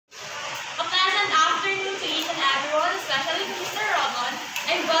congratulate Mr. Roman.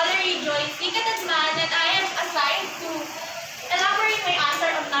 I'm Valerie, JOYCE, CATADMAN, and I am assigned to elaborate my answer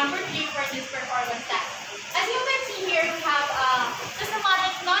on number 3 for this performance task. As you can see here, we have a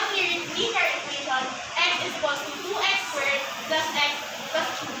systematic non-linear equation. X is equal to 2x squared plus x plus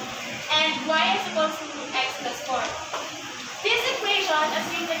 2, and y is equal to x plus 4. This equation, as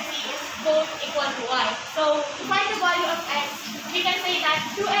you can see, is both equal to y. So, to find the value of x, we can say that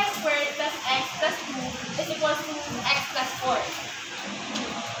 2x squared plus x plus 2 is equal to x plus 4.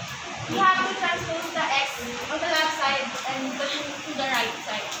 We have to transpose the x on the left side and the 2 to the right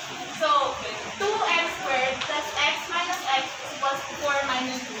side. So, 2x squared plus x minus x is equal to 4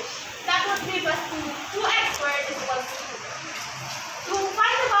 minus 2. That would give us to 2x squared is equal to 2. To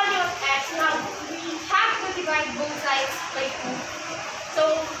find the value of x, we have to divide both sides by 2. So,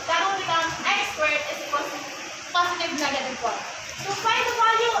 that will become x squared is equal to positive negative 1. To find the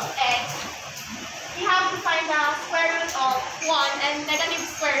value of x, we have to find the square root of 1 and negative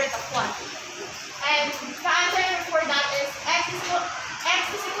square root of 1. And the answer for that is x is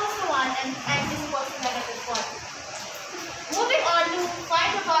equal to 1 and x is equal to negative 1. Moving on to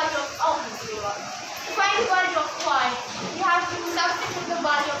find the value of to find the value of y, we have to substitute the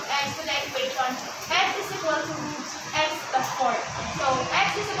value of x to the equation. X is equal to x plus 4. So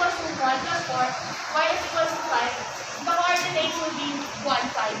x is equal to 1 plus 4, y is equal to 5. The coordinates will be 1,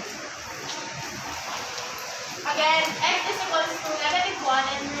 5. Again, x is equal to negative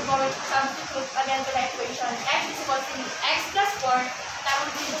 1, and we're going to substitute again to the equation. X is equal to x plus 4. That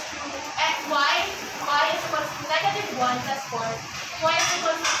will be y is equal to negative 1 plus 4. Y is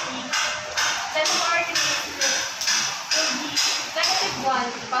equal to 3. Then the coordinates will be negative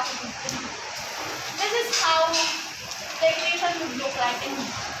 1 to positive 3. This is how the equation would look like in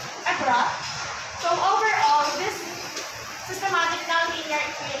a graph. So overall, this systematic nonlinear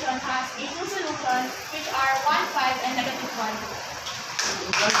equation has a two solutions, which are 1, 5, and negative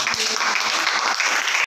 1.